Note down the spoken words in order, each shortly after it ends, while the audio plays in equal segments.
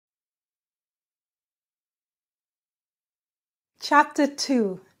Chapter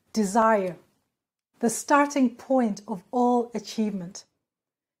 2, Desire, the starting point of all achievement.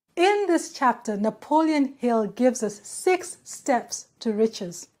 In this chapter, Napoleon Hill gives us 6 steps to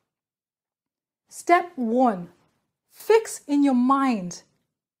riches. Step 1, fix in your mind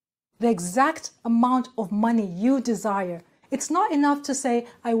the exact amount of money you desire. It's not enough to say,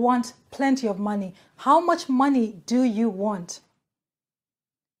 I want plenty of money. How much money do you want?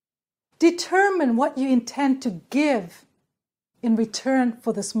 Determine what you intend to give in return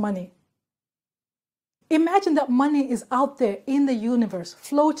for this money. Imagine that money is out there in the universe,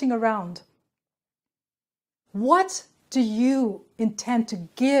 floating around. What do you intend to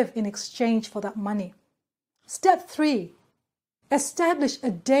give in exchange for that money? Step 3, establish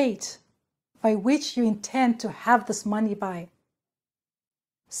a date by which you intend to have this money by.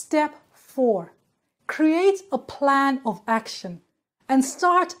 Step 4, create a plan of action. And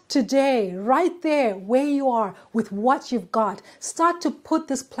start today, right there where you are with what you've got. Start to put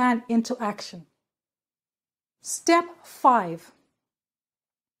this plan into action. Step 5,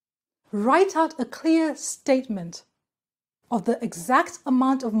 write out a clear statement of the exact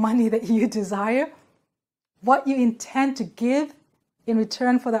amount of money that you desire, what you intend to give in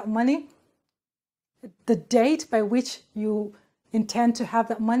return for that money, the date by which you intend to have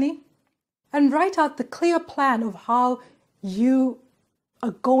that money, and write out the clear plan of how you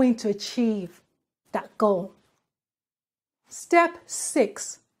are going to achieve that goal. Step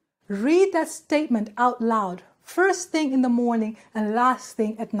 6, read that statement out loud, first thing in the morning and last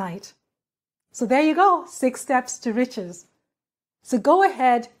thing at night. So there you go, 6 steps to riches. So go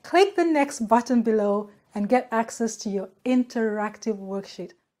ahead, click the next button below and get access to your interactive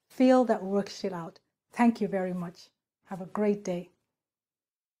worksheet. Fill that worksheet out. Thank you very much. Have a great day.